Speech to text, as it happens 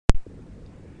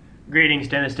Greetings,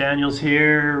 Dennis Daniels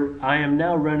here. I am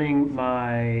now running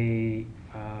my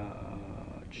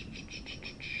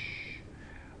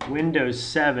Windows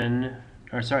 7,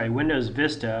 or sorry, Windows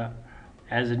Vista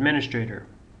as administrator.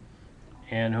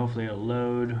 And hopefully it'll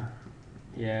load.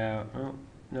 Yeah, oh,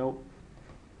 nope.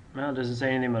 Well, it doesn't say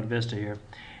anything about Vista here.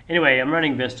 Anyway, I'm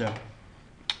running Vista.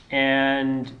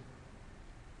 And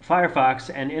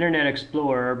Firefox and Internet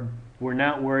Explorer were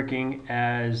not working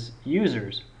as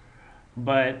users.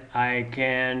 But I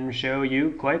can show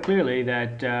you quite clearly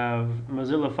that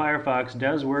Mozilla Firefox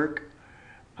does work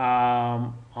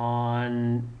on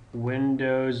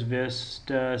Windows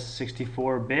Vista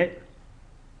 64-bit.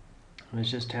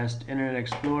 Let's just test Internet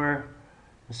Explorer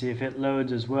and see if it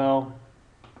loads as well.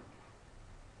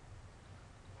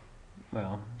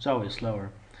 Well, it's always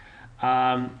slower.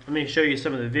 Let me show you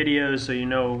some of the videos so you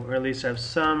know, or at least have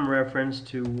some reference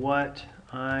to what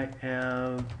I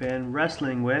have been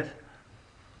wrestling with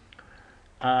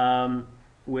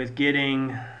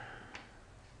getting,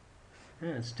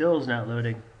 it still is not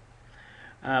loading,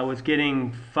 with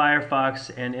getting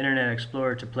Firefox and Internet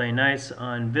Explorer to play nice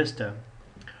on Vista.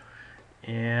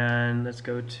 And let's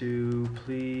go to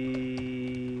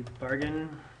Plea Bargain.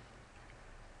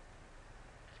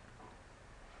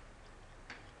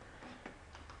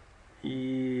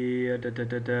 Yeah,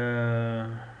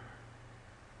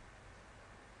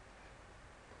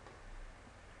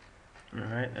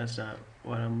 Alright, that's not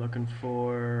what I'm looking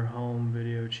for. Home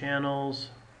video channels.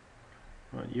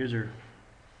 What user?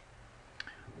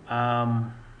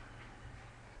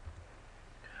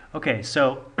 Okay,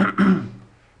 so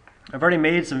I've already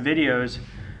made some videos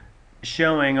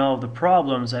showing all the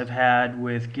problems I've had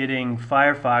with getting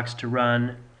Firefox to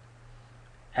run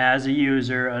as a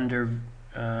user under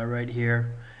right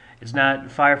here. It's not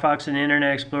Firefox and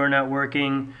Internet Explorer not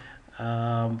working.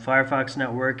 Firefox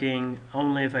not working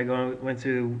only if I went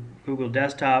through Google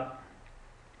Desktop,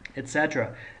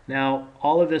 etc. Now,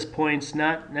 all of this points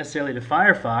not necessarily to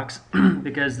Firefox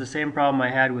because the same problem I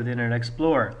had with Internet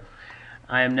Explorer.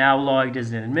 I am now logged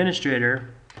as an administrator,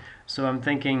 so I'm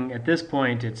thinking at this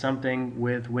point it's something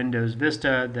with Windows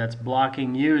Vista that's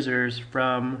blocking users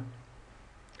from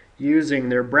using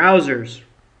their browsers.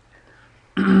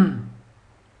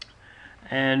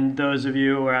 And those of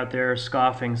you who are out there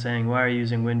scoffing, saying, why are you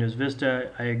using Windows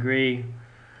Vista? I agree.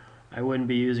 I wouldn't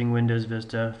be using Windows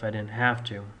Vista if I didn't have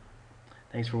to.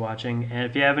 Thanks for watching. And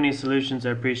if you have any solutions,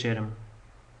 I appreciate them.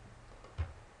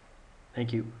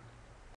 Thank you.